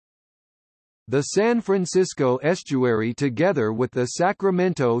The San Francisco Estuary together with the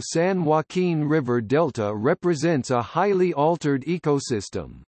Sacramento-San Joaquin River Delta represents a highly altered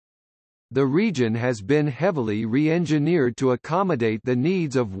ecosystem. The region has been heavily re-engineered to accommodate the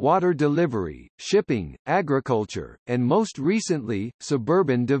needs of water delivery, shipping, agriculture, and most recently,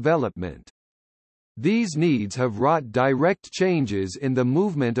 suburban development. These needs have wrought direct changes in the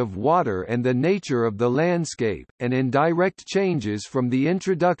movement of water and the nature of the landscape, and indirect changes from the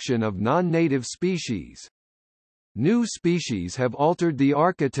introduction of non-native species. New species have altered the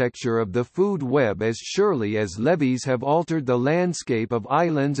architecture of the food web as surely as levees have altered the landscape of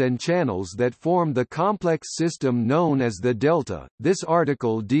islands and channels that form the complex system known as the delta. This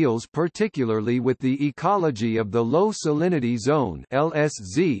article deals particularly with the ecology of the low salinity zone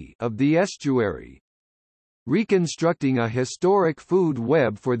 (LSZ) of the estuary. Reconstructing a historic food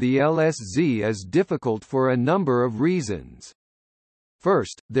web for the LSZ is difficult for a number of reasons.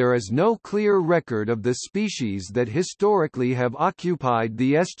 First, there is no clear record of the species that historically have occupied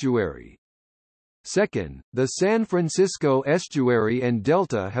the estuary. Second, the San Francisco Estuary and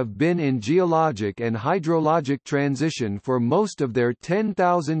Delta have been in geologic and hydrologic transition for most of their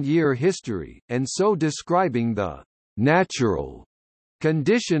 10,000-year history, and so describing the natural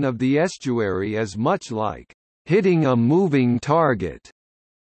condition of the estuary is much like hitting a moving target.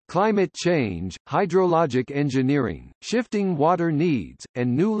 Climate change, hydrologic engineering, shifting water needs,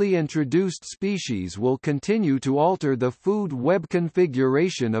 and newly introduced species will continue to alter the food web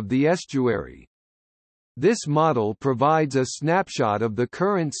configuration of the estuary. This model provides a snapshot of the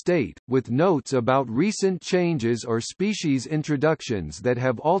current state, with notes about recent changes or species introductions that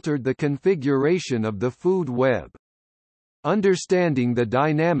have altered the configuration of the food web. Understanding the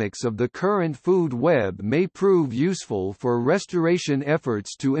dynamics of the current food web may prove useful for restoration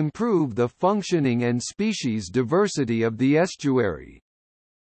efforts to improve the functioning and species diversity of the estuary.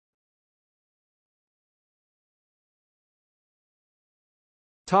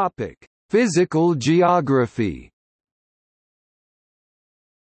 Topic: Physical geography.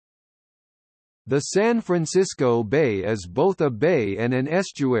 The San Francisco Bay is both a bay and an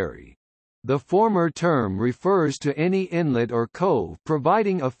estuary. The former term refers to any inlet or cove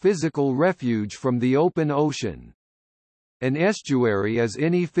providing a physical refuge from the open ocean. An estuary is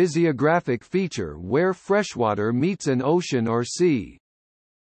any physiographic feature where freshwater meets an ocean or sea.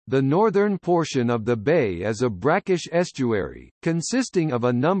 The northern portion of the bay is a brackish estuary, consisting of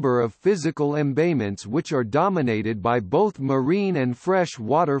a number of physical embayments which are dominated by both marine and fresh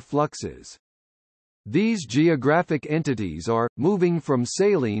water fluxes. These geographic entities are, moving from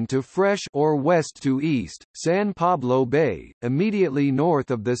saline to fresh or west to east, San Pablo Bay, immediately north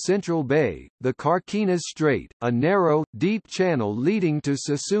of the Central Bay, the Carquinez Strait, a narrow, deep channel leading to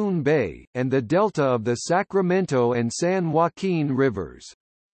Suisun Bay, and the delta of the Sacramento and San Joaquin rivers.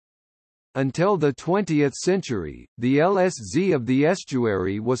 Until the 20th century, the LSZ of the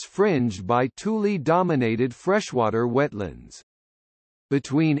estuary was fringed by tule-dominated freshwater wetlands.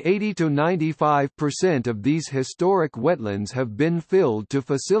 Between 80 to 95% of these historic wetlands have been filled to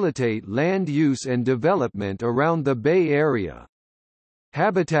facilitate land use and development around the Bay Area.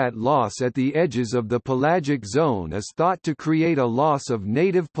 Habitat loss at the edges of the pelagic zone is thought to create a loss of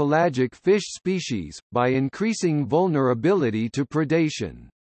native pelagic fish species, by increasing vulnerability to predation.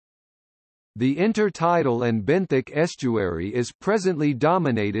 The intertidal and benthic estuary is presently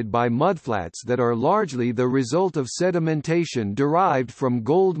dominated by mudflats that are largely the result of sedimentation derived from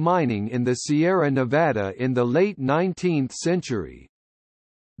gold mining in the Sierra Nevada in the late 19th century.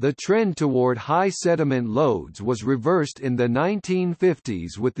 The trend toward high sediment loads was reversed in the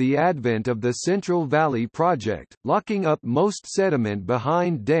 1950s with the advent of the Central Valley Project, locking up most sediment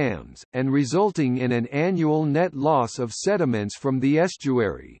behind dams, and resulting in an annual net loss of sediments from the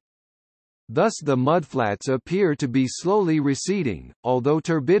estuary. Thus the mudflats appear to be slowly receding, although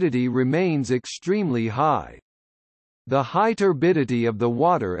turbidity remains extremely high. The high turbidity of the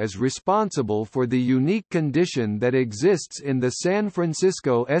water is responsible for the unique condition that exists in the San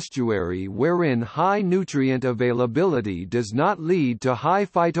Francisco Estuary wherein high nutrient availability does not lead to high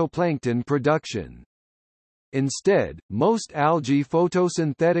phytoplankton production. Instead, most algae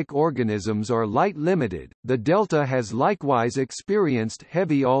photosynthetic organisms are light-limited. The delta has likewise experienced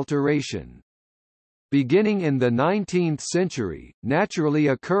heavy alteration. Beginning in the 19th century, naturally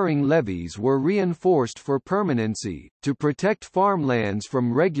occurring levees were reinforced for permanency, to protect farmlands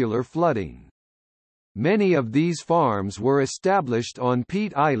from regular flooding. Many of these farms were established on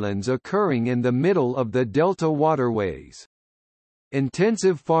peat islands occurring in the middle of the delta waterways.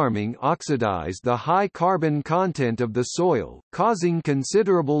 Intensive farming oxidized the high carbon content of the soil, causing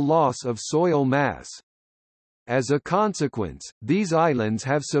considerable loss of soil mass. As a consequence, these islands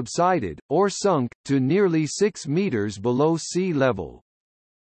have subsided, or sunk, to nearly 6 meters below sea level.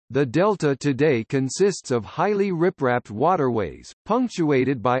 The delta today consists of highly ripraped waterways,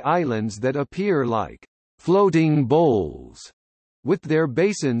 punctuated by islands that appear like floating bowls, with their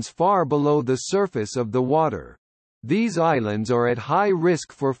basins far below the surface of the water. These islands are at high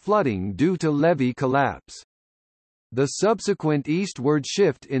risk for flooding due to levee collapse. The subsequent eastward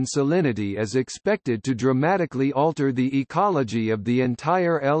shift in salinity is expected to dramatically alter the ecology of the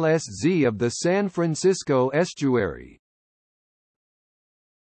entire LSZ of the San Francisco Estuary.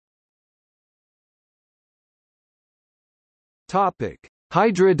 Topic: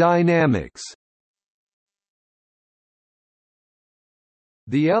 Hydrodynamics.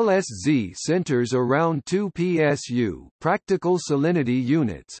 The LSZ centers around 2 psu, practical salinity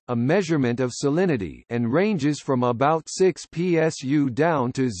units, a measurement of salinity, and ranges from about 6 psu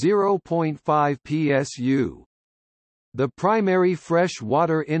down to 0.5 psu. The primary fresh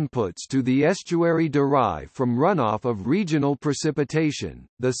water inputs to the estuary derive from runoff of regional precipitation,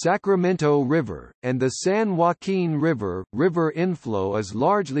 the Sacramento River, and the San Joaquin River. River inflow is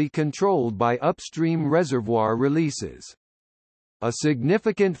largely controlled by upstream reservoir releases. A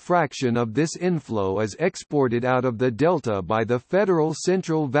significant fraction of this inflow is exported out of the delta by the Federal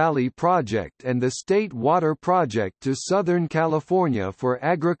Central Valley Project and the State Water Project to Southern California for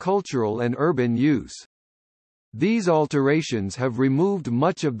agricultural and urban use. These alterations have removed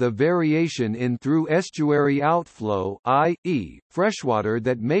much of the variation in through-estuary outflow, i.e., freshwater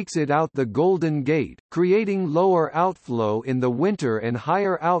that makes it out the Golden Gate, creating lower outflow in the winter and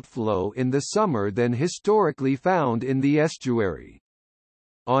higher outflow in the summer than historically found in the estuary.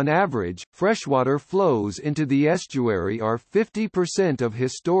 On average, freshwater flows into the estuary are 50% of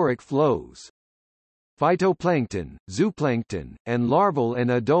historic flows. Phytoplankton, zooplankton, and larval and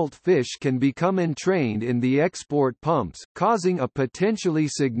adult fish can become entrained in the export pumps, causing a potentially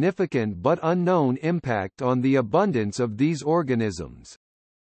significant but unknown impact on the abundance of these organisms.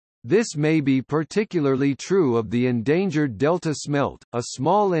 This may be particularly true of the endangered delta smelt, a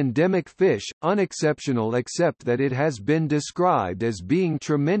small endemic fish, unexceptional except that it has been described as being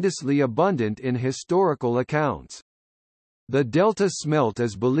tremendously abundant in historical accounts. The delta smelt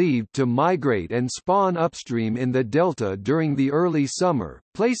is believed to migrate and spawn upstream in the delta during the early summer,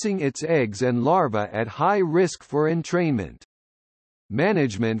 placing its eggs and larvae at high risk for entrainment.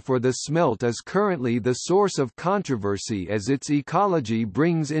 Management for the smelt is currently the source of controversy as its ecology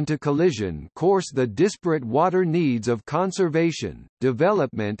brings into collision course the disparate water needs of conservation,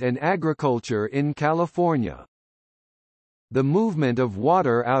 development and agriculture in California. The movement of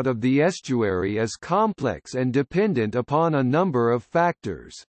water out of the estuary is complex and dependent upon a number of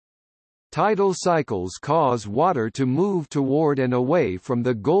factors. Tidal cycles cause water to move toward and away from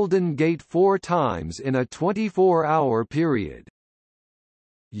the Golden Gate 4 times in a 24-hour period.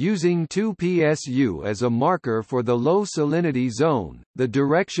 Using 2 psu as a marker for the low salinity zone, the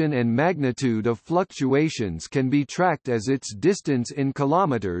direction and magnitude of fluctuations can be tracked as its distance in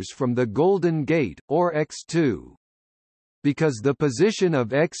kilometers from the Golden Gate, or X2. Because the position of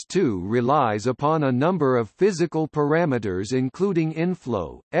X2 relies upon a number of physical parameters including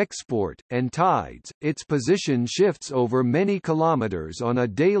inflow, export, and tides, its position shifts over many kilometers on a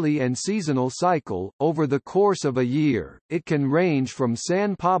daily and seasonal cycle. Over the course of a year, it can range from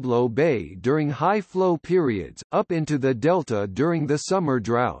San Pablo Bay during high flow periods, up into the delta during the summer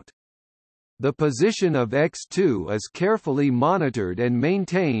drought. The position of X2 is carefully monitored and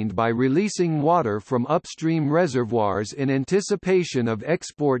maintained by releasing water from upstream reservoirs in anticipation of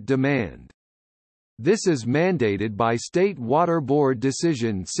export demand. This is mandated by State Water Board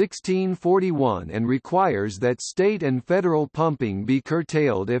Decision 1641 and requires that state and federal pumping be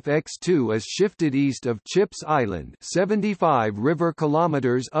curtailed if X2 is shifted east of Chips Island 75 river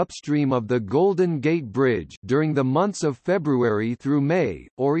kilometers upstream of the Golden Gate Bridge during the months of February through May,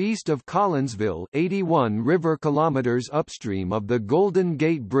 or east of Collinsville 81 river kilometers upstream of the Golden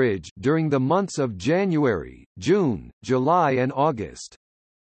Gate Bridge during the months of January, June, July and August.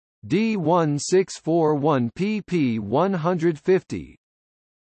 D1641 pp 150.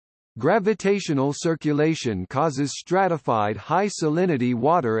 Gravitational circulation causes stratified high salinity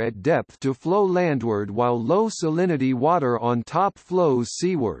water at depth to flow landward while low salinity water on top flows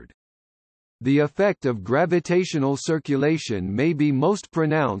seaward. The effect of gravitational circulation may be most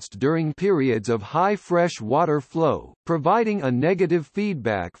pronounced during periods of high fresh water flow, providing a negative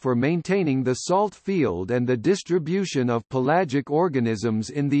feedback for maintaining the salt field and the distribution of pelagic organisms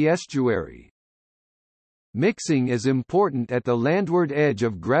in the estuary. Mixing is important at the landward edge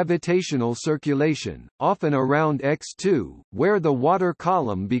of gravitational circulation, often around X2, where the water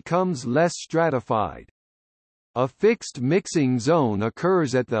column becomes less stratified. A fixed mixing zone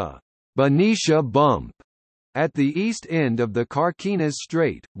occurs at the Benicia Bump at the east end of the Carquinez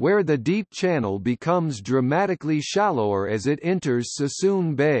Strait, where the deep channel becomes dramatically shallower as it enters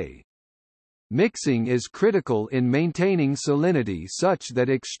Sassoon Bay. Mixing is critical in maintaining salinity such that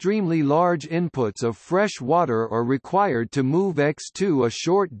extremely large inputs of fresh water are required to move X2 a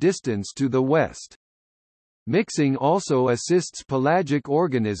short distance to the west. Mixing also assists pelagic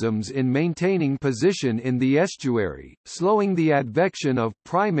organisms in maintaining position in the estuary, slowing the advection of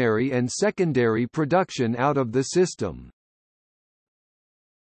primary and secondary production out of the system.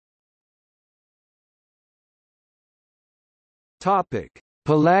 Topic: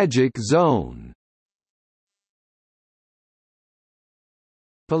 Pelagic zone.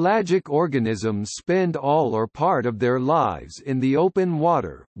 Pelagic organisms spend all or part of their lives in the open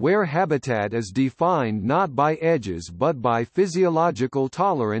water, where habitat is defined not by edges but by physiological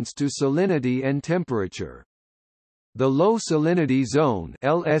tolerance to salinity and temperature. The low salinity zone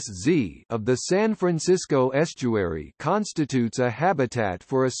 (LSZ) of the San Francisco Estuary constitutes a habitat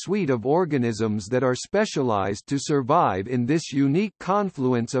for a suite of organisms that are specialized to survive in this unique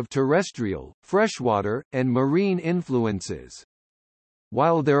confluence of terrestrial, freshwater, and marine influences.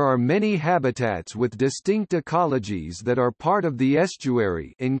 While there are many habitats with distinct ecologies that are part of the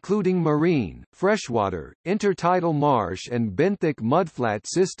estuary, including marine, freshwater, intertidal marsh and benthic mudflat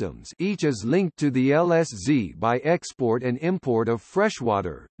systems, each is linked to the LSZ by export and import of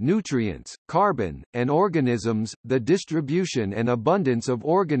freshwater, nutrients, carbon, and organisms. The distribution and abundance of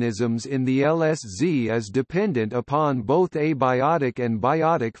organisms in the LSZ is dependent upon both abiotic and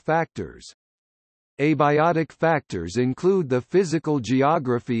biotic factors. Abiotic factors include the physical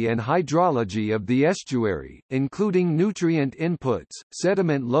geography and hydrology of the estuary, including nutrient inputs,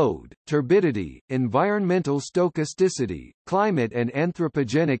 sediment load, turbidity, environmental stochasticity, climate and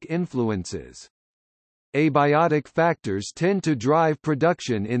anthropogenic influences. Abiotic factors tend to drive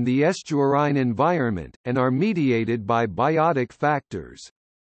production in the estuarine environment, and are mediated by biotic factors.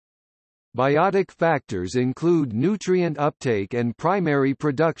 Biotic factors include nutrient uptake and primary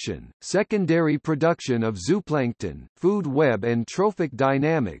production, secondary production of zooplankton, food web and trophic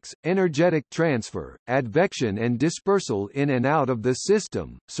dynamics, energetic transfer, advection and dispersal in and out of the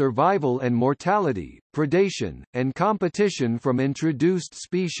system, survival and mortality, predation, and competition from introduced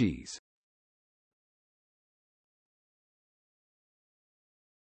species.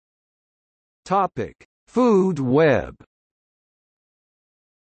 Topic: Food web.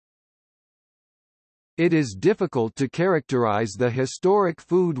 It is difficult to characterize the historic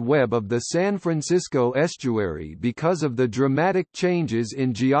food web of the San Francisco Estuary because of the dramatic changes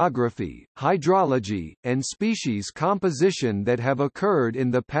in geography, hydrology, and species composition that have occurred in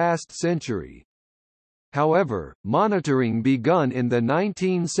the past century. However, monitoring begun in the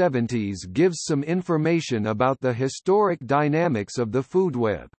 1970s gives some information about the historic dynamics of the food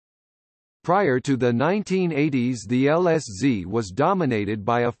web. Prior to the 1980s, the LSZ was dominated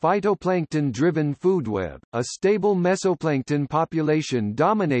by a phytoplankton-driven foodweb, a stable mesoplankton population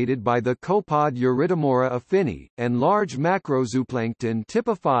dominated by the copepod Eurytomora affini, and large macrozooplankton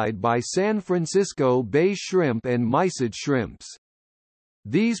typified by San Francisco Bay shrimp and mysid shrimps.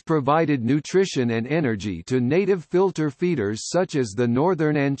 These provided nutrition and energy to native filter feeders such as the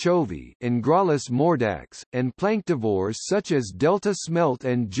northern anchovy Ingrallus mordax, and planktivores such as delta smelt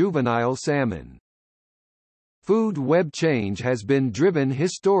and juvenile salmon. Food web change has been driven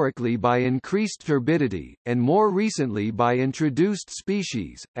historically by increased turbidity, and more recently by introduced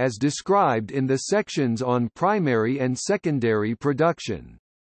species, as described in the sections on primary and secondary production.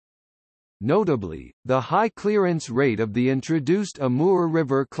 Notably, the high clearance rate of the introduced Amur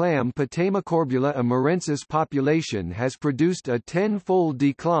River clam Potamacorbula amurensis population has produced a 10-fold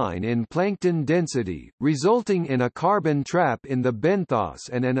decline in plankton density, resulting in a carbon trap in the benthos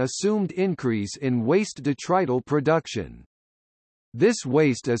and an assumed increase in waste detrital production. This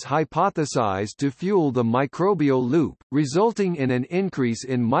waste is hypothesized to fuel the microbial loop, resulting in an increase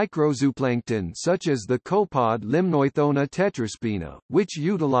in microzooplankton such as the copepod Limnoithona tetraspina, which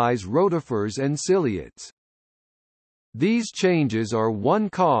utilize rotifers and ciliates. These changes are one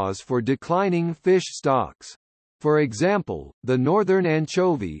cause for declining fish stocks. For example, the northern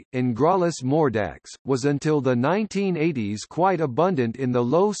anchovy, Ingrallus mordax, was until the 1980s quite abundant in the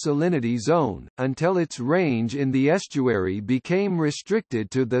low salinity zone, until its range in the estuary became restricted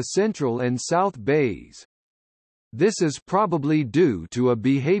to the central and south bays. This is probably due to a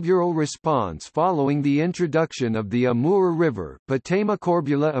behavioral response following the introduction of the Amur River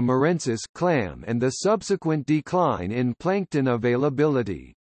Potamacorbula amurensis clam and the subsequent decline in plankton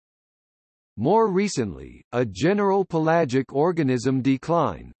availability. More recently, a general pelagic organism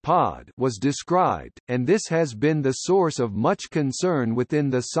decline (POD) was described, and this has been the source of much concern within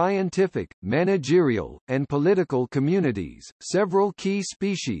the scientific, managerial, and political communities. Several key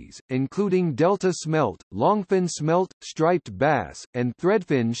species, including delta smelt, longfin smelt, striped bass, and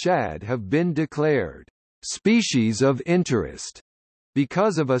threadfin shad, have been declared species of interest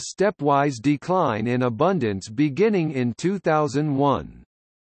because of a stepwise decline in abundance beginning in 2001.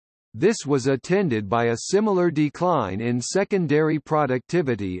 This was attended by a similar decline in secondary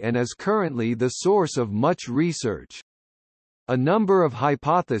productivity and is currently the source of much research. A number of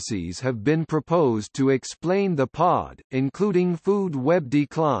hypotheses have been proposed to explain the POD, including food web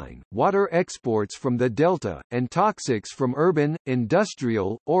decline, water exports from the delta, and toxics from urban,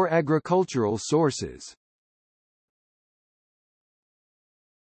 industrial, or agricultural sources.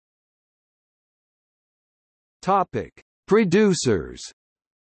 Topic: Producers.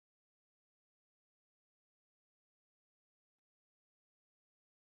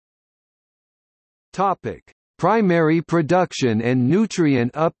 Topic: Primary production and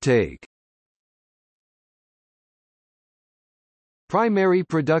nutrient uptake. Primary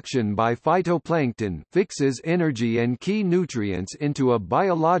production by phytoplankton fixes energy and key nutrients into a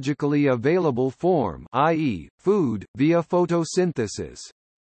biologically available form, i.e., food, via photosynthesis.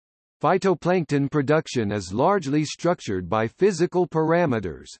 Phytoplankton production is largely structured by physical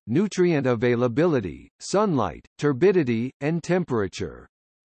parameters, nutrient availability, sunlight, turbidity, and temperature.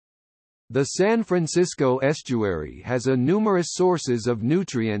 The San Francisco Estuary has numerous sources of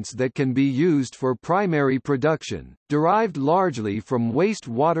nutrients that can be used for primary production, derived largely from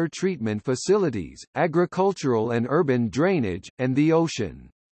wastewater treatment facilities, agricultural and urban drainage, and the ocean.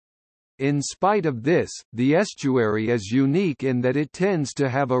 In spite of this, the estuary is unique in that it tends to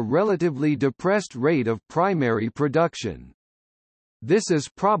have a relatively depressed rate of primary production. This is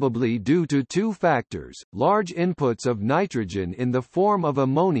probably due to two factors: large inputs of nitrogen in the form of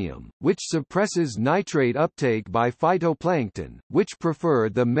ammonium, which suppresses nitrate uptake by phytoplankton, which prefer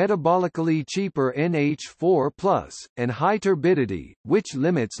the metabolically cheaper NH4+, and high turbidity, which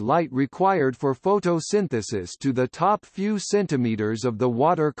limits light required for photosynthesis to the top few centimeters of the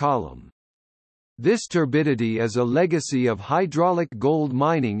water column. This turbidity is a legacy of hydraulic gold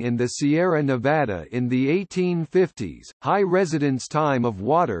mining in the Sierra Nevada in the 1850s. High residence time of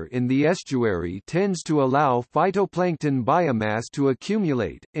water in the estuary tends to allow phytoplankton biomass to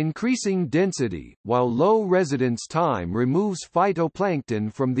accumulate, increasing density, while low residence time removes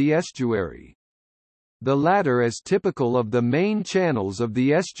phytoplankton from the estuary. The latter is typical of the main channels of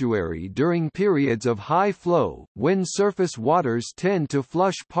the estuary during periods of high flow, when surface waters tend to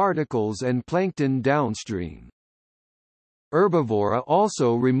flush particles and plankton downstream. Herbivora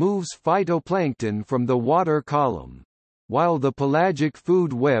also removes phytoplankton from the water column. While the pelagic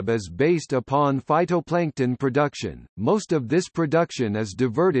food web is based upon phytoplankton production, most of this production is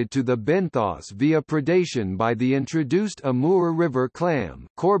diverted to the benthos via predation by the introduced Amur River clam,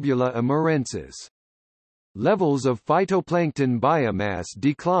 Corbula amurensis. Levels of phytoplankton biomass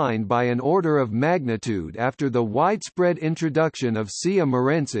declined by an order of magnitude after the widespread introduction of C.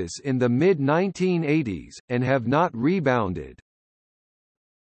 amurensis in the mid-1980s, and have not rebounded.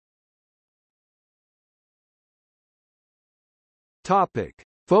 Topic: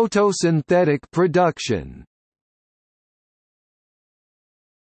 Photosynthetic production.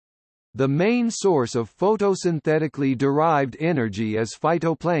 The main source of photosynthetically derived energy is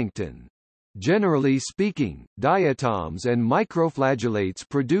phytoplankton. Generally speaking, diatoms and microflagellates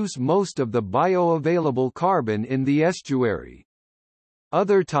produce most of the bioavailable carbon in the estuary.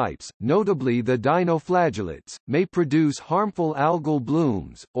 Other types, notably the dinoflagellates, may produce harmful algal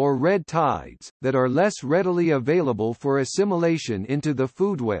blooms, or red tides, that are less readily available for assimilation into the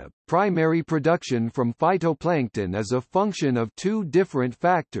food web. Primary production from phytoplankton is a function of two different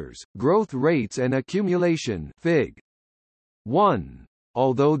factors: growth rates and accumulation. Fig. 1.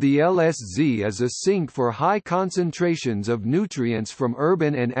 Although the LSZ is a sink for high concentrations of nutrients from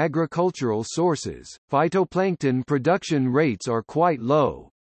urban and agricultural sources, phytoplankton production rates are quite low.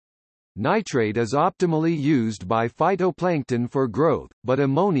 Nitrate is optimally used by phytoplankton for growth, but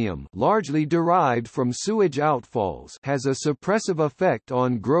ammonium, largely derived from sewage outfalls, has a suppressive effect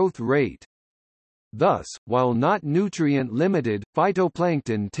on growth rate. Thus, while not nutrient-limited,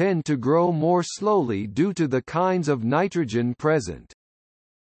 phytoplankton tend to grow more slowly due to the kinds of nitrogen present.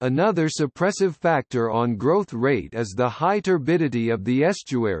 Another suppressive factor on growth rate is the high turbidity of the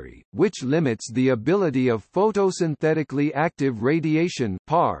estuary, which limits the ability of photosynthetically active radiation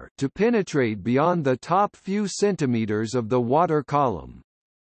 (PAR) to penetrate beyond the top few centimeters of the water column.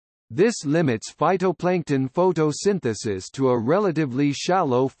 This limits phytoplankton photosynthesis to a relatively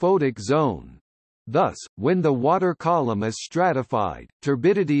shallow photic zone. Thus, when the water column is stratified,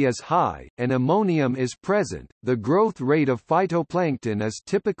 turbidity is high, and ammonium is present, the growth rate of phytoplankton is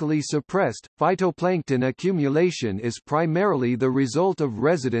typically suppressed. Phytoplankton accumulation is primarily the result of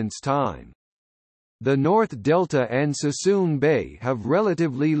residence time. The North Delta and Sassoon Bay have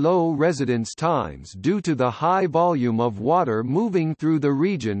relatively low residence times due to the high volume of water moving through the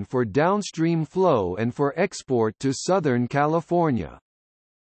region for downstream flow and for export to Southern California.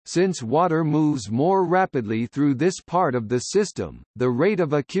 Since water moves more rapidly through this part of the system, the rate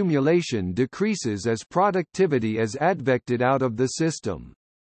of accumulation decreases as productivity is advected out of the system.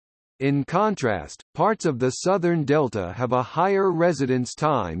 In contrast, parts of the southern delta have a higher residence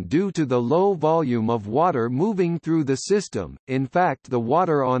time due to the low volume of water moving through the system. In fact, the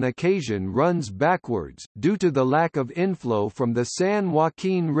water on occasion runs backwards, due to the lack of inflow from the San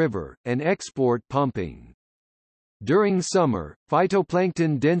Joaquin River, and export pumping. During summer,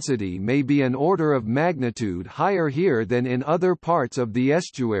 phytoplankton density may be an order of magnitude higher here than in other parts of the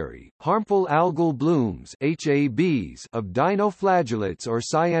estuary. Harmful algal blooms (HABs) of dinoflagellates or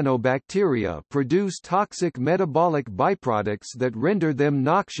cyanobacteria produce toxic metabolic byproducts that render them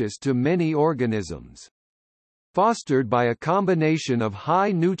noxious to many organisms. Fostered by a combination of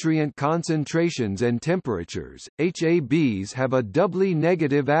high nutrient concentrations and temperatures, HABs have a doubly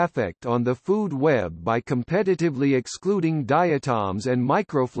negative effect on the food web by competitively excluding diatoms and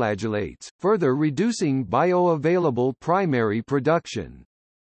microflagellates, further reducing bioavailable primary production.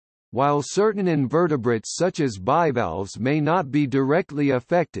 While certain invertebrates such as bivalves may not be directly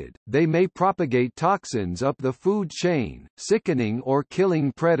affected, they may propagate toxins up the food chain, sickening or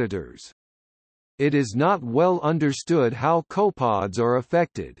killing predators. It is not well understood how copepods are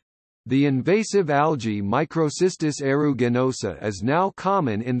affected. The invasive algae Microcystis aeruginosa is now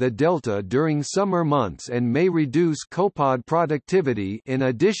common in the delta during summer months and may reduce copepod productivity in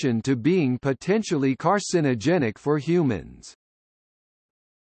addition to being potentially carcinogenic for humans.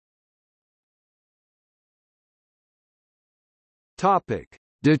 Topic: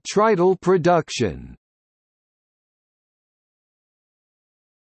 Detrital production.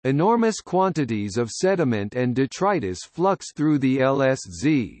 Enormous quantities of sediment and detritus flux through the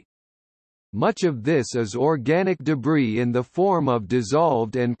LSZ. Much of this is organic debris in the form of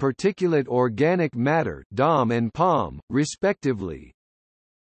dissolved and particulate organic matter (DOM and POM), respectively.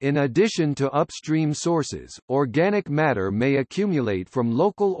 In addition to upstream sources, organic matter may accumulate from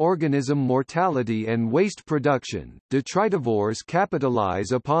local organism mortality and waste production. Detritivores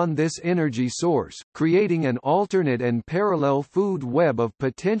capitalize upon this energy source, creating an alternate and parallel food web of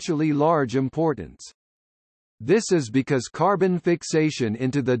potentially large importance. This is because carbon fixation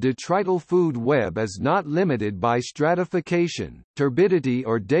into the detrital food web is not limited by stratification, turbidity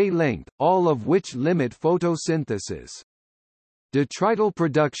or day length, all of which limit photosynthesis. Detrital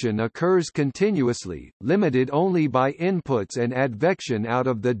production occurs continuously, limited only by inputs and advection out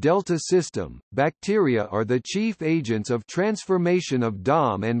of the delta system. Bacteria are the chief agents of transformation of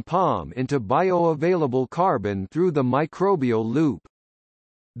DOM and POM into bioavailable carbon through the microbial loop.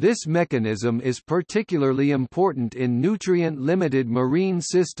 This mechanism is particularly important in nutrient-limited marine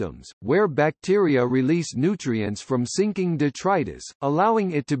systems, where bacteria release nutrients from sinking detritus,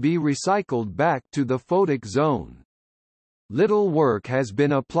 allowing it to be recycled back to the photic zone. Little work has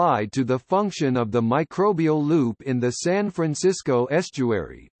been applied to the function of the microbial loop in the San Francisco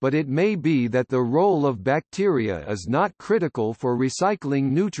Estuary, but it may be that the role of bacteria is not critical for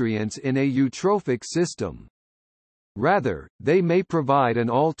recycling nutrients in a eutrophic system. Rather, they may provide an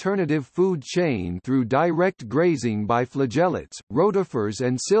alternative food chain through direct grazing by flagellates, rotifers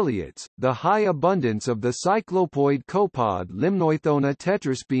and ciliates. The high abundance of the cyclopoid copepod Limnoithona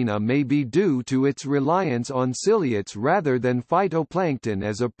tetraspina may be due to its reliance on ciliates rather than phytoplankton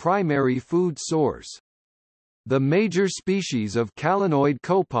as a primary food source. The major species of calanoid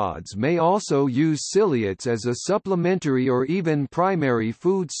copepods may also use ciliates as a supplementary or even primary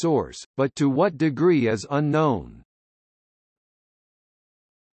food source, but to what degree is unknown.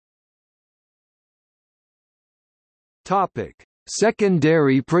 Topic: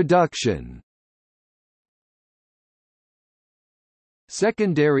 Secondary production.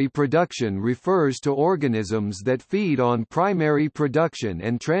 Secondary production refers to organisms that feed on primary production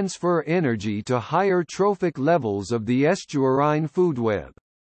and transfer energy to higher trophic levels of the estuarine foodweb.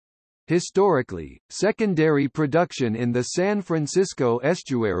 Historically, secondary production in the San Francisco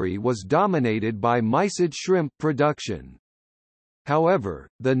Estuary was dominated by mysid shrimp production. However,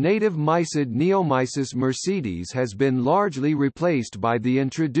 the native mysid Neomysis mercedes has been largely replaced by the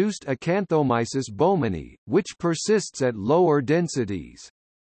introduced Acanthomysis bowmani, which persists at lower densities.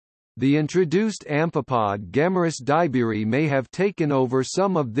 The introduced amphipod Gammarus diberi may have taken over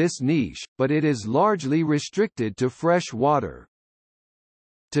some of this niche, but it is largely restricted to fresh water.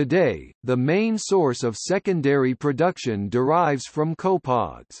 Today, the main source of secondary production derives from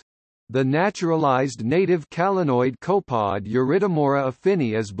copepods. The naturalized native calanoid copepod Eurytomora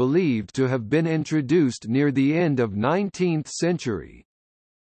affini is believed to have been introduced near the end of 19th century.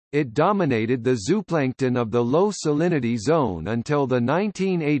 It dominated the zooplankton of the low salinity zone until the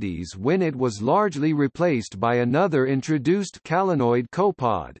 1980s, when it was largely replaced by another introduced calanoid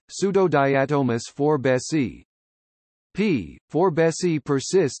copepod, Pseudodiatomus forbesi. P. forbesi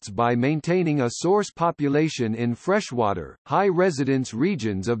persists by maintaining a source population in freshwater, high-residence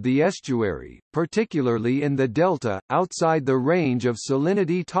regions of the estuary, particularly in the delta, outside the range of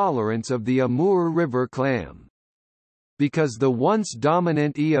salinity tolerance of the Amur River clam. Because the once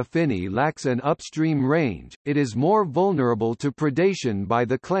dominant E. affini lacks an upstream range, it is more vulnerable to predation by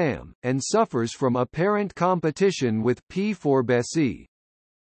the clam, and suffers from apparent competition with P. forbesi.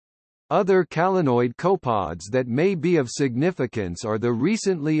 Other calanoid copepods that may be of significance are the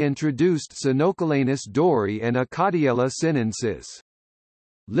recently introduced Cynocalanus dori and Acadiella sinensis.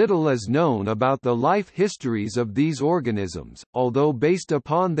 Little is known about the life histories of these organisms, although based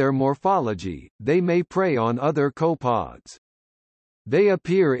upon their morphology, they may prey on other copepods. They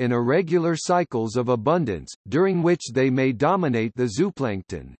appear in irregular cycles of abundance, during which they may dominate the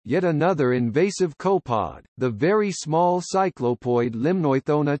zooplankton. Yet another invasive copepod, the very small cyclopoid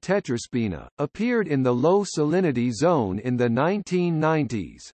Limnoithona tetraspina, appeared in the low salinity zone in the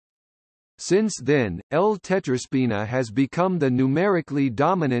 1990s. Since then, L. tetraspina has become the numerically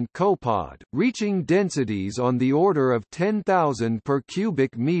dominant copepod, reaching densities on the order of 10,000 per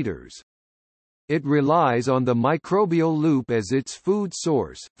cubic meters. It relies on the microbial loop as its food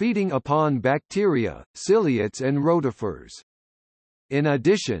source, feeding upon bacteria, ciliates and rotifers. In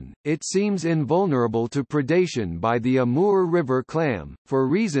addition, it seems invulnerable to predation by the Amur River clam, for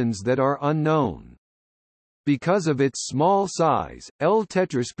reasons that are unknown. Because of its small size, L.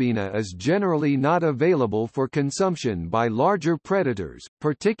 tetraspina is generally not available for consumption by larger predators,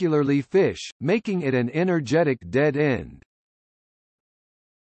 particularly fish, making it an energetic dead end.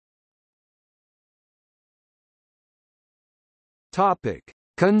 Topic: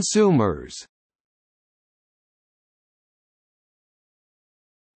 Consumers.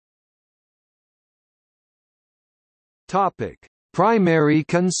 Topic: Primary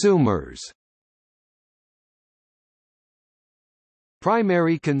consumers.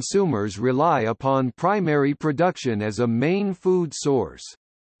 Primary consumers rely upon primary production as a main food source.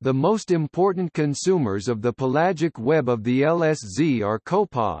 The most important consumers of the pelagic web of the LSZ are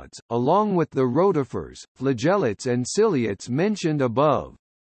copepods, along with the rotifers, flagellates and ciliates mentioned above.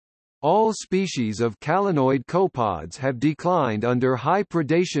 All species of calanoid copepods have declined under high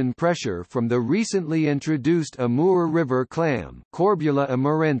predation pressure from the recently introduced Amur River clam, Corbula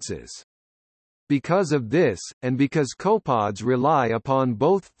amurensis. Because of this, and because copepods rely upon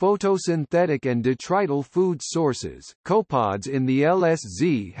both photosynthetic and detrital food sources, copepods in the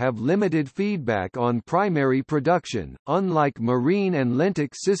LSZ have limited feedback on primary production, unlike marine and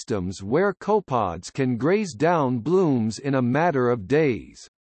lentic systems where copepods can graze down blooms in a matter of days.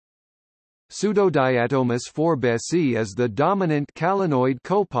 Pseudodiatomus forbesi is the dominant calanoid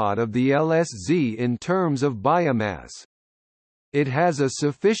copepod of the LSZ in terms of biomass. It has a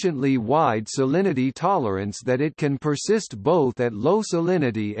sufficiently wide salinity tolerance that it can persist both at low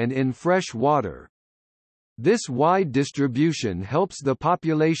salinity and in fresh water. This wide distribution helps the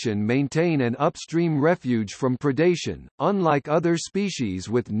population maintain an upstream refuge from predation. Unlike other species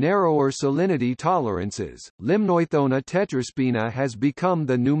with narrower salinity tolerances, Limnoithona tetraspina has become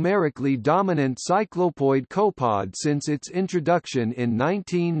the numerically dominant cyclopoid copepod since its introduction in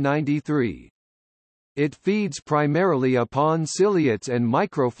 1993. It feeds primarily upon ciliates and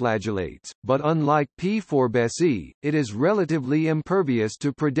microflagellates, but unlike P. forbesi, it is relatively impervious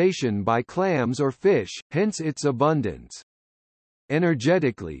to predation by clams or fish, hence its abundance.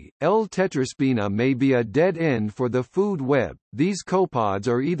 Energetically, L. tetraspina may be a dead end for the food web. These copepods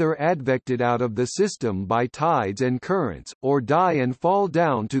are either advected out of the system by tides and currents, or die and fall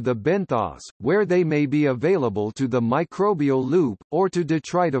down to the benthos, where they may be available to the microbial loop, or to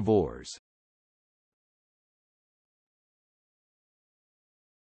detritivores.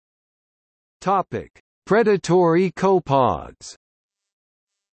 Topic: Predatory copepods.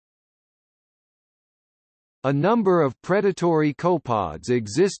 A number of predatory copepods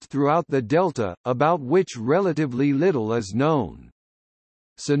exist throughout the delta, about which relatively little is known.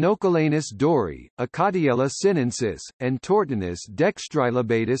 Sinocolanus dory, Acadiella sinensis, and Tortinus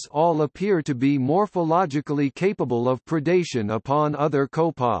dextrilobatus all appear to be morphologically capable of predation upon other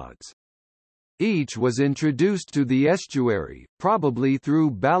copepods. Each was introduced to the estuary, probably through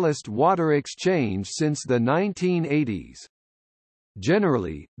ballast water exchange since the 1980s.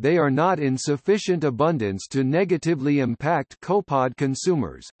 Generally, they are not in sufficient abundance to negatively impact copepod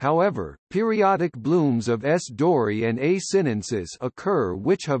consumers. However, periodic blooms of S. dory and A. sinensis occur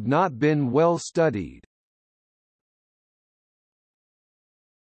which have not been well studied.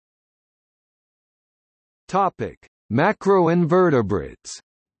 Topic: Macroinvertebrates.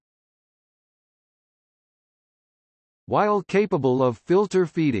 While capable of filter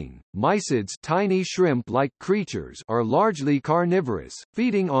feeding, mysids, tiny shrimp-like creatures, are largely carnivorous,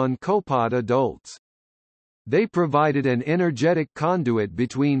 feeding on copepod adults. They provided an energetic conduit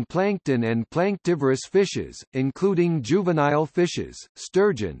between plankton and planktivorous fishes, including juvenile fishes,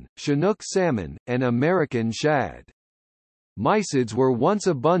 sturgeon, Chinook salmon, and American shad. Mysids were once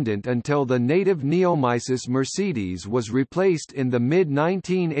abundant until the native Neomysis mercedes was replaced in the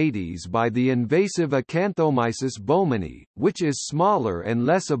mid-1980s by the invasive Acanthomysis bowmani, which is smaller and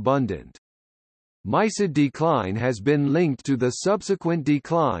less abundant. Mysid decline has been linked to the subsequent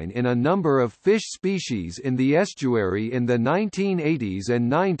decline in a number of fish species in the estuary in the 1980s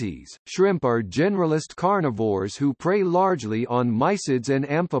and 90s. Shrimp are generalist carnivores who prey largely on mysids and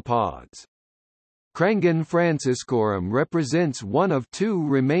amphipods. Crangon franciscorum represents one of two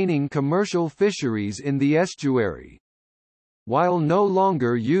remaining commercial fisheries in the estuary. While no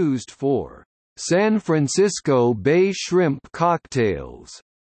longer used for San Francisco Bay shrimp cocktails,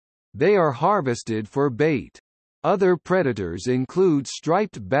 they are harvested for bait. Other predators include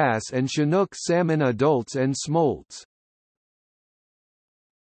striped bass and Chinook salmon adults and smolts.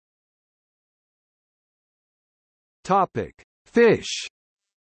 Topic: Fish.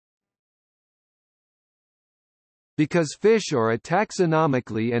 Because fish are a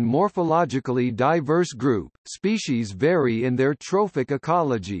taxonomically and morphologically diverse group, species vary in their trophic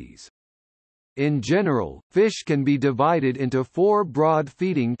ecologies. In general, fish can be divided into four broad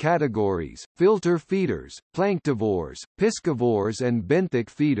feeding categories: filter feeders, planktivores, piscivores and benthic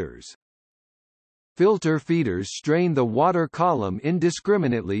feeders. Filter feeders strain the water column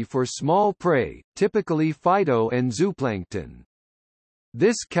indiscriminately for small prey, typically phyto and zooplankton.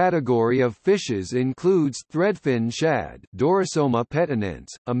 This category of fishes includes threadfin shad, Dorisoma petinense,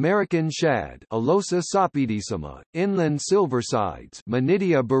 American shad, Alosa sapidissima, inland silversides,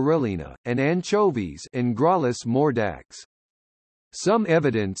 Manidia berylina, and anchovies, Engralis mordax. Some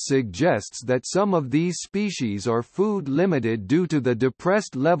evidence suggests that some of these species are food limited due to the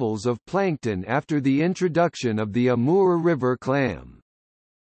depressed levels of plankton after the introduction of the Amur River clam.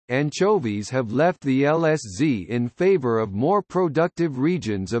 Anchovies have left the LSZ in favor of more productive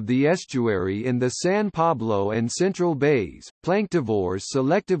regions of the estuary in the San Pablo and Central Bays. Planktivores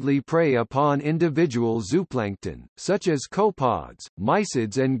selectively prey upon individual zooplankton, such as copepods,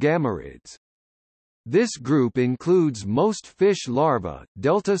 mysids and gammarids. This group includes most fish larvae,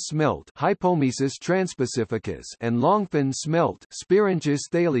 delta smelt Hypomesis transpacificus and longfin smelt Spirinchus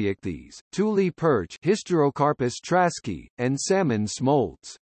thaliacthes, tule perch Hysterocarpus trasci, and salmon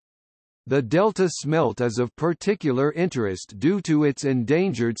smolts. The delta smelt is of particular interest due to its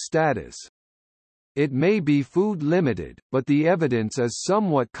endangered status. It may be food limited, but the evidence is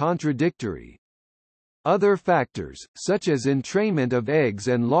somewhat contradictory. Other factors, such as entrainment of eggs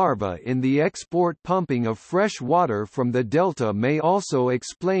and larvae in the export pumping of fresh water from the delta, may also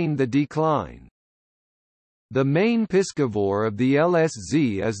explain the decline. The main piscivore of the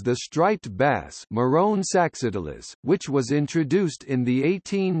LSZ is the striped bass Marone saxatilis, which was introduced in the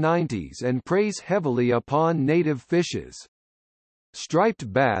 1890s and preys heavily upon native fishes.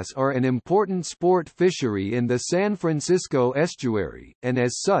 Striped bass are an important sport fishery in the San Francisco Estuary, and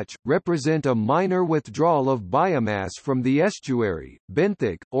as such, represent a minor withdrawal of biomass from the estuary.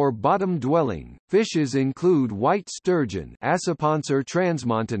 Benthic, or bottom-dwelling, fishes include white sturgeon Acciponcer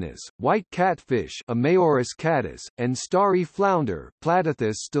transmontanus, white catfish Ameorus catus, and starry flounder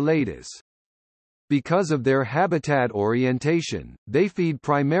Platythus stellatus. Because of their habitat orientation, they feed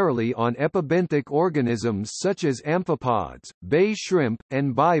primarily on epibenthic organisms such as amphipods, bay shrimp,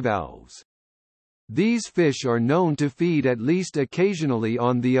 and bivalves. These fish are known to feed at least occasionally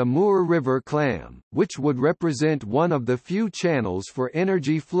on the Amur River clam, which would represent one of the few channels for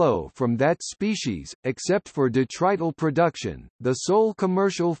energy flow from that species. Except for detrital production, the sole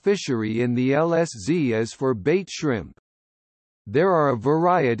commercial fishery in the LSZ is for bait shrimp. There are a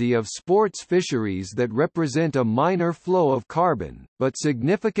variety of sports fisheries that represent a minor flow of carbon, but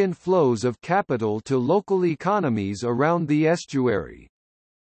significant flows of capital to local economies around the estuary.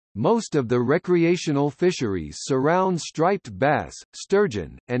 Most of the recreational fisheries surround striped bass,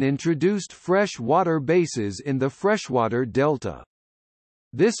 sturgeon, and introduced fresh water bases in the freshwater delta.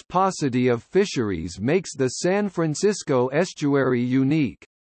 This paucity of fisheries makes the San Francisco Estuary unique.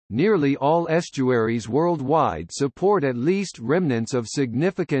 Nearly all estuaries worldwide support at least remnants of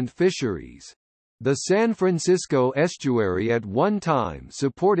significant fisheries. The San Francisco Estuary at one time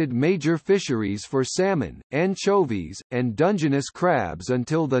supported major fisheries for salmon, anchovies, and Dungeness crabs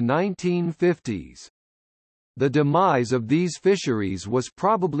until the 1950s. The demise of these fisheries was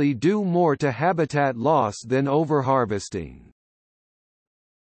probably due more to habitat loss than overharvesting.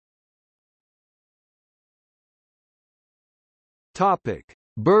 Topic: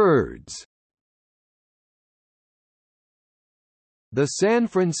 Birds. The San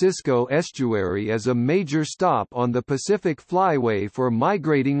Francisco Estuary is a major stop on the Pacific Flyway for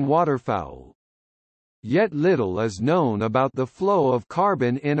migrating waterfowl. Yet little is known about the flow of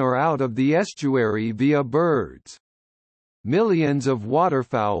carbon in or out of the estuary via birds. Millions of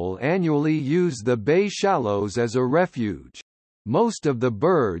waterfowl annually use the bay shallows as a refuge. Most of the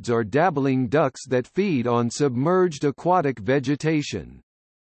birds are dabbling ducks that feed on submerged aquatic vegetation.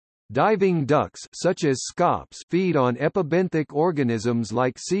 Diving ducks such as scops feed on epibenthic organisms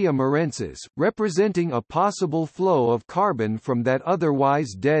like C. amurensis, representing a possible flow of carbon from that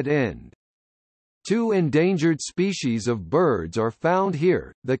otherwise dead end. Two endangered species of birds are found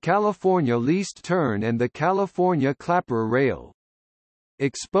here, the California least tern and the California clapper rail.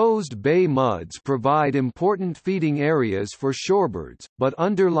 Exposed bay muds provide important feeding areas for shorebirds, but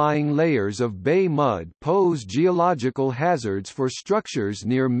underlying layers of bay mud pose geological hazards for structures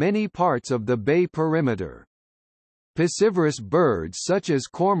near many parts of the bay perimeter. Piscivorous birds such as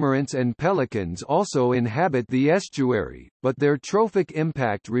cormorants and pelicans also inhabit the estuary, but their trophic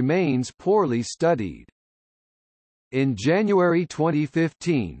impact remains poorly studied. In January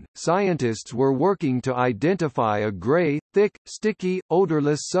 2015, scientists were working to identify a gray, thick, sticky,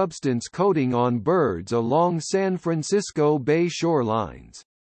 odorless substance coating on birds along San Francisco Bay shorelines.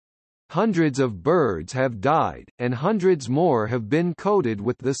 Hundreds of birds have died, and hundreds more have been coated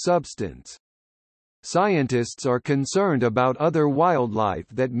with the substance. Scientists are concerned about other wildlife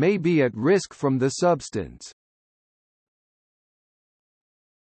that may be at risk from the substance.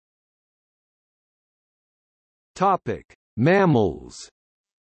 Topic: Mammals.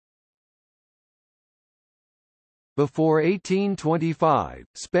 Before 1825,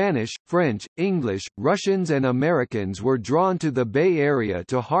 Spanish, French, English, Russians and Americans were drawn to the Bay Area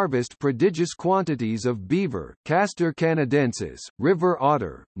to harvest prodigious quantities of beaver, Castor canadensis, river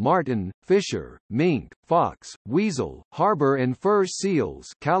otter, marten, fisher, mink, fox, weasel, harbor and fur seals,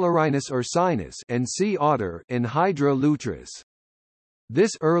 Calorinus ursinus, and sea otter in Hydra lutris.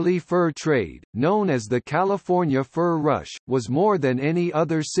 This early fur trade, known as the California fur rush, was more than any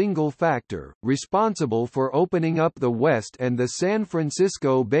other single factor, responsible for opening up the West and the San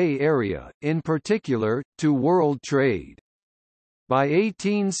Francisco Bay Area, in particular, to world trade. By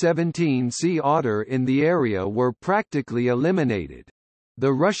 1817 sea otter in the area were practically eliminated.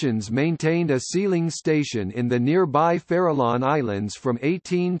 The Russians maintained a sealing station in the nearby Farallon Islands from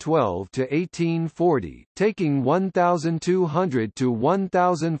 1812 to 1840, taking 1,200 to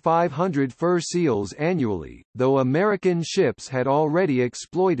 1,500 fur seals annually, though American ships had already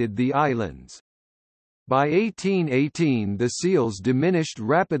exploited the islands. By 1818 the seals diminished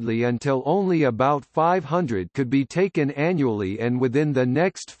rapidly until only about 500 could be taken annually, and within the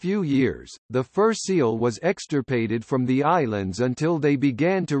next few years, the fur seal was extirpated from the islands until they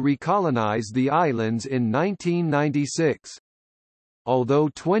began to recolonize the islands in 1996. Although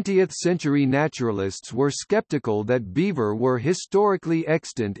 20th-century naturalists were skeptical that beaver were historically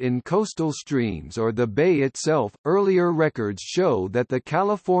extant in coastal streams or the bay itself, earlier records show that the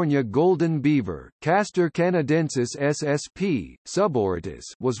California golden beaver, Castor canadensis ssp. Subauritus,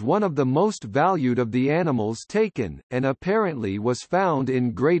 was one of the most valued of the animals taken, and apparently was found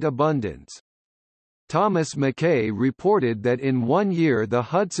in great abundance. Thomas Mackay reported that in 1 year the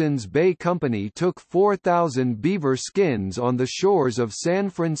Hudson's Bay Company took 4,000 beaver skins on the shores of San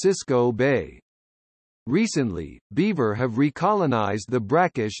Francisco Bay. Recently, beaver have recolonized the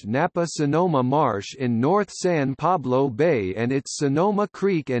brackish Napa-Sonoma Marsh in North San Pablo Bay and its Sonoma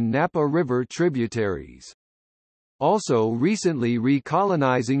Creek and Napa River tributaries. Also recently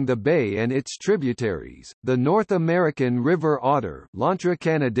recolonizing the bay and its tributaries, the North American river otter Lontra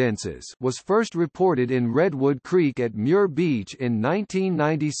canadensis was first reported in Redwood Creek at Muir Beach in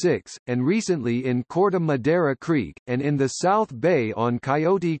 1996, and recently in Corte Madera Creek, and in the South Bay on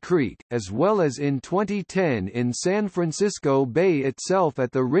Coyote Creek, as well as in 2010 in San Francisco Bay itself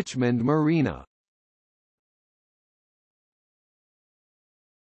at the Richmond Marina.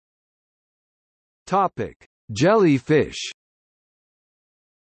 Jellyfish.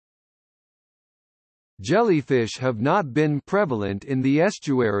 Jellyfish have not been prevalent in the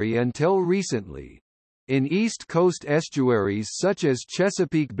estuary until recently. In East Coast estuaries such as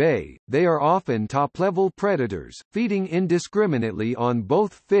Chesapeake Bay, they are often top-level predators, feeding indiscriminately on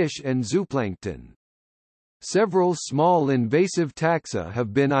both fish and zooplankton. Several small invasive taxa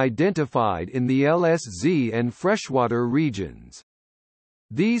have been identified in the LSZ and freshwater regions.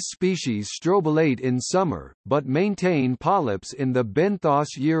 These species strobilate in summer, but maintain polyps in the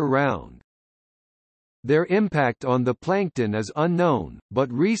benthos year-round. Their impact on the plankton is unknown,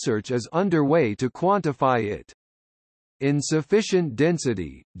 but research is underway to quantify it. In sufficient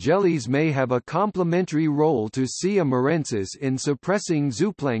density, jellies may have a complementary role to C. amurensis in suppressing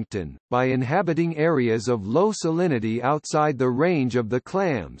zooplankton, by inhabiting areas of low salinity outside the range of the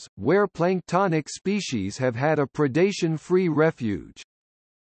clams, where planktonic species have had a predation-free refuge.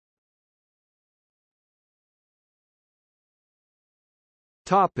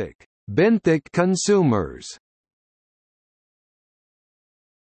 Benthic consumers.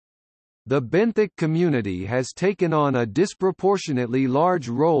 The benthic community has taken on a disproportionately large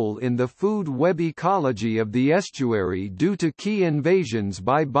role in the food web ecology of the estuary due to key invasions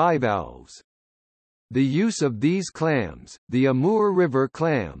by bivalves. The use of these clams, the Amur River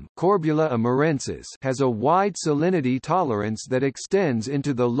clam Corbula amurensis, has a wide salinity tolerance that extends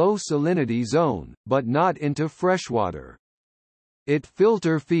into the low salinity zone, but not into freshwater. It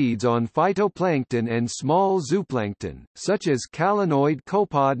filter feeds on phytoplankton and small zooplankton, such as calanoid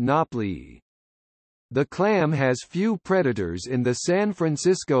copepod nauplii. The clam has few predators in the San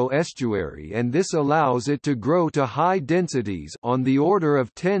Francisco Estuary, and this allows it to grow to high densities on the order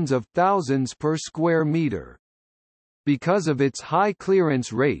of tens of thousands per square meter. Because of its high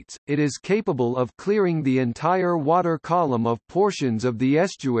clearance rates, it is capable of clearing the entire water column of portions of the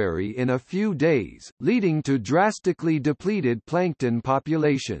estuary in a few days, leading to drastically depleted plankton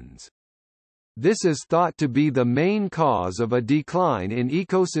populations. This is thought to be the main cause of a decline in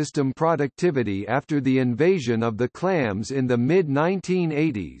ecosystem productivity after the invasion of the clams in the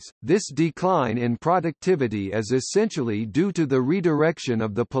mid-1980s. This decline in productivity is essentially due to the redirection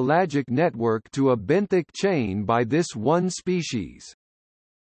of the pelagic network to a benthic chain by this one species.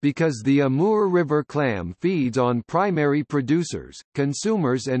 Because the Amur River clam feeds on primary producers,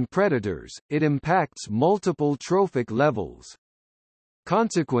 consumers and predators, it impacts multiple trophic levels.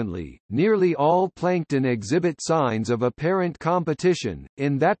 Consequently, nearly all plankton exhibit signs of apparent competition,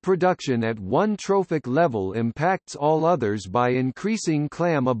 in that production at one trophic level impacts all others by increasing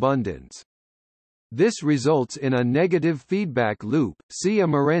clam abundance. This results in a negative feedback loop. C.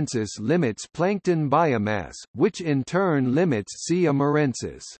 amurensis limits plankton biomass, which in turn limits C.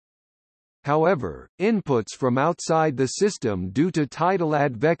 amurensis. However, inputs from outside the system due to tidal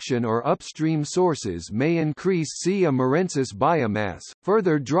advection or upstream sources may increase C. amurensis biomass,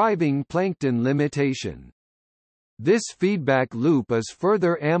 further driving plankton limitation. This feedback loop is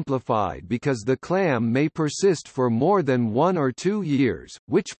further amplified because the clam may persist for more than 1 or 2 years,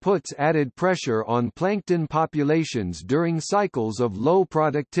 which puts added pressure on plankton populations during cycles of low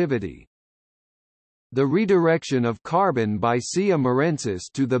productivity. The redirection of carbon by C. amurensis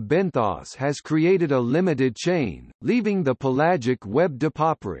to the benthos has created a limited chain, leaving the pelagic web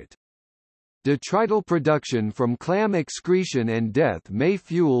depauperate. Detrital production from clam excretion and death may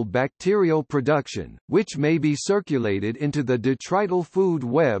fuel bacterial production, which may be circulated into the detrital food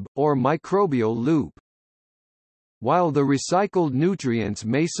web, or microbial loop. While the recycled nutrients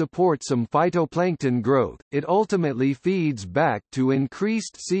may support some phytoplankton growth, it ultimately feeds back to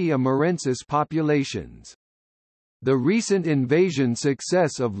increased C. amurensis populations. The recent invasion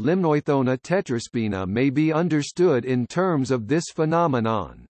success of Limnoithona tetraspina may be understood in terms of this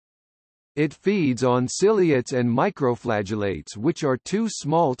phenomenon. It feeds on ciliates and microflagellates which are too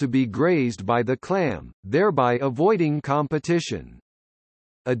small to be grazed by the clam, thereby avoiding competition.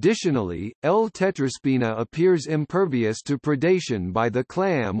 Additionally, L. tetraspina appears impervious to predation by the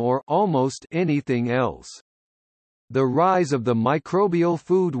clam or almost anything else. The rise of the microbial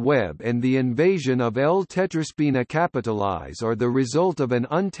food web and the invasion of L. tetraspina capitalize are the result of an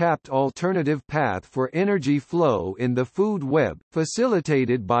untapped alternative path for energy flow in the food web,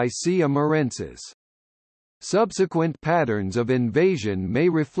 facilitated by C. amurensis. Subsequent patterns of invasion may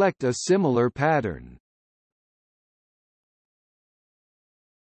reflect a similar pattern.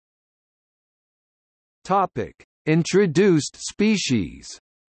 Topic: Introduced species.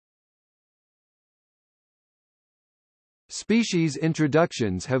 Species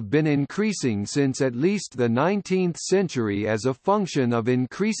introductions have been increasing since at least the 19th century as a function of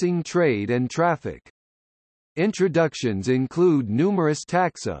increasing trade and traffic. Introductions include numerous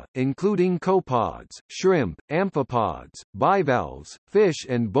taxa, including copepods, shrimp, amphipods, bivalves, fish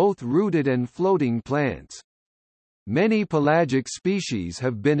and both rooted and floating plants. Many pelagic species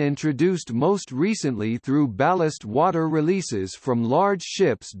have been introduced most recently through ballast water releases from large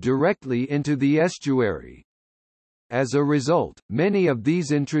ships directly into the estuary. As a result, many of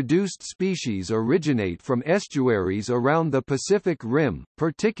these introduced species originate from estuaries around the Pacific Rim,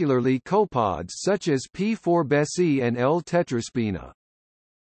 particularly copepods such as P. forbesii and L. tetraspina.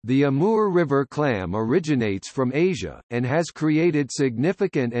 The Amur River clam originates from Asia, and has created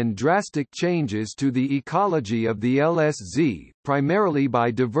significant and drastic changes to the ecology of the LSZ, primarily by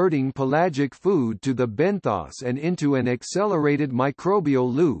diverting pelagic food to the benthos and into an accelerated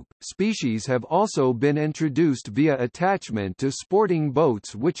microbial loop. Species have also been introduced via attachment to sporting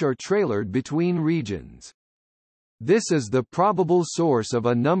boats which are trailered between regions. This is the probable source of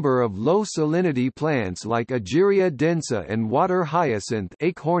a number of low-salinity plants like Egeria densa and water hyacinth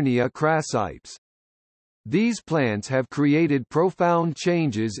Eichhornia crassipes. These plants have created profound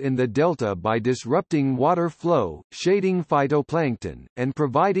changes in the delta by disrupting water flow, shading phytoplankton, and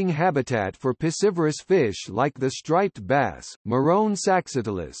providing habitat for piscivorous fish like the striped bass, Marone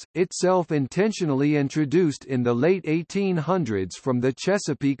saxatilis, itself intentionally introduced in the late 1800s from the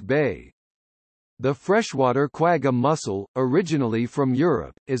Chesapeake Bay. The freshwater quagga mussel, originally from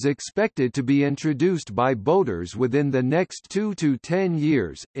Europe, is expected to be introduced by boaters within the next 2 to 10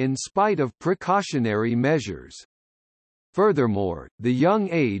 years, in spite of precautionary measures. Furthermore, the young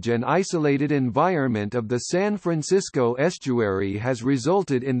age and isolated environment of the San Francisco Estuary has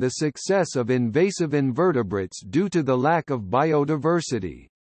resulted in the success of invasive invertebrates due to the lack of biodiversity.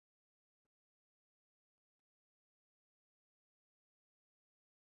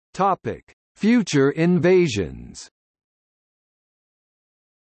 Topic: Future invasions.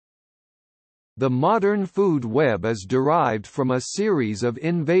 The modern food web is derived from a series of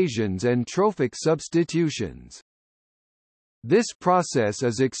invasions and trophic substitutions. This process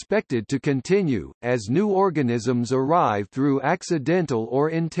is expected to continue, as new organisms arrive through accidental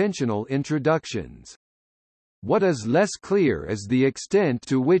or intentional introductions. What is less clear is the extent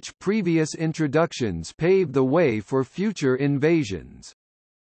to which previous introductions pave the way for future invasions.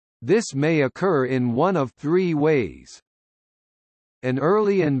 This may occur in one of three ways. An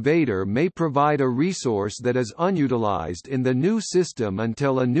early invader may provide a resource that is unutilized in the new system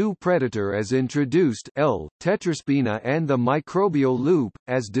until a new predator is introduced, L. tetraspina and the microbial loop,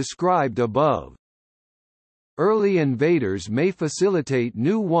 as described above. Early invaders may facilitate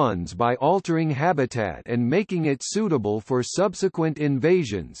new ones by altering habitat and making it suitable for subsequent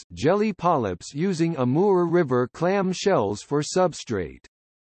invasions, jelly polyps using Amur River clam shells for substrate.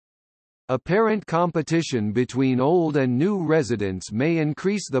 Apparent competition between old and new residents may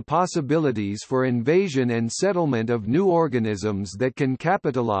increase the possibilities for invasion and settlement of new organisms that can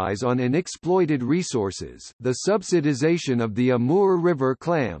capitalize on unexploited resources. The subsidization of the Amur River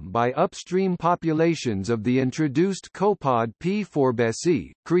clam by upstream populations of the introduced copepod P.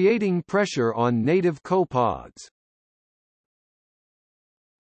 forbesii, creating pressure on native copepods.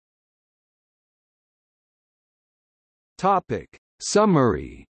 Topic: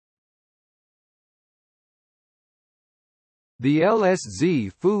 Summary. The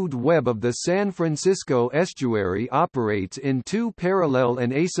LSZ food web of the San Francisco Estuary operates in two parallel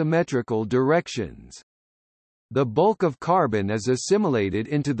and asymmetrical directions. The bulk of carbon is assimilated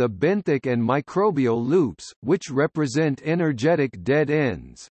into the benthic and microbial loops, which represent energetic dead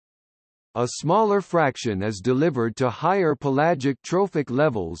ends. A smaller fraction is delivered to higher pelagic trophic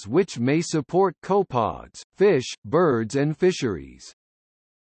levels which may support copepods, fish, birds and fisheries.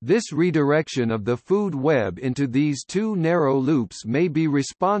 This redirection of the food web into these two narrow loops may be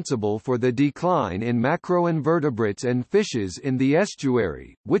responsible for the decline in macroinvertebrates and fishes in the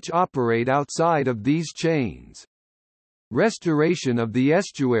estuary, which operate outside of these chains. Restoration of the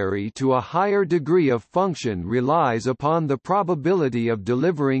estuary to a higher degree of function relies upon the probability of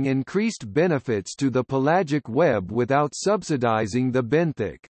delivering increased benefits to the pelagic web without subsidizing the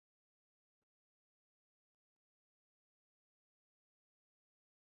benthic.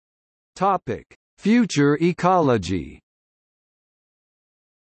 Topic: Future ecology.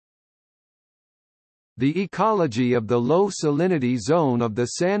 The ecology of the low salinity zone of the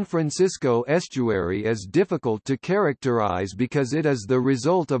San Francisco Estuary is difficult to characterize because it is the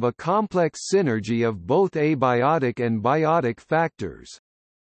result of a complex synergy of both abiotic and biotic factors.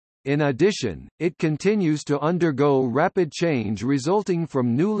 In addition, it continues to undergo rapid change resulting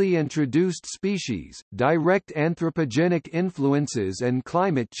from newly introduced species, direct anthropogenic influences and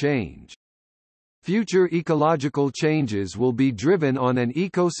climate change. Future ecological changes will be driven on an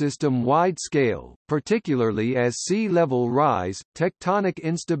ecosystem-wide scale, particularly as sea level rise, tectonic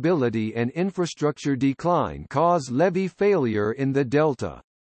instability and infrastructure decline cause levee failure in the delta.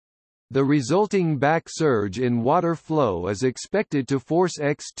 The resulting back surge in water flow is expected to force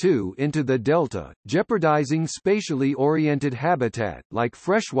X2 into the delta, jeopardizing spatially oriented habitat like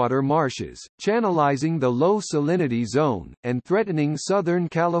freshwater marshes, channelizing the low salinity zone, and threatening Southern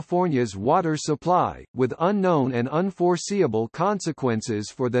California's water supply, with unknown and unforeseeable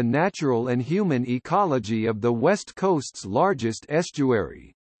consequences for the natural and human ecology of the West Coast's largest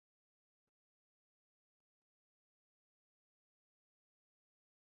estuary.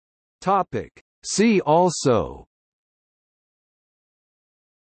 Topic. See also: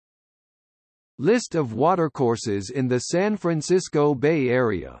 List of watercourses in the San Francisco Bay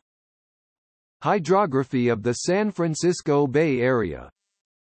Area, Hydrography of the San Francisco Bay Area,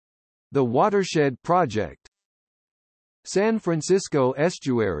 The Watershed Project, San Francisco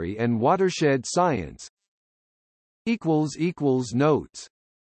Estuary and Watershed Science. Notes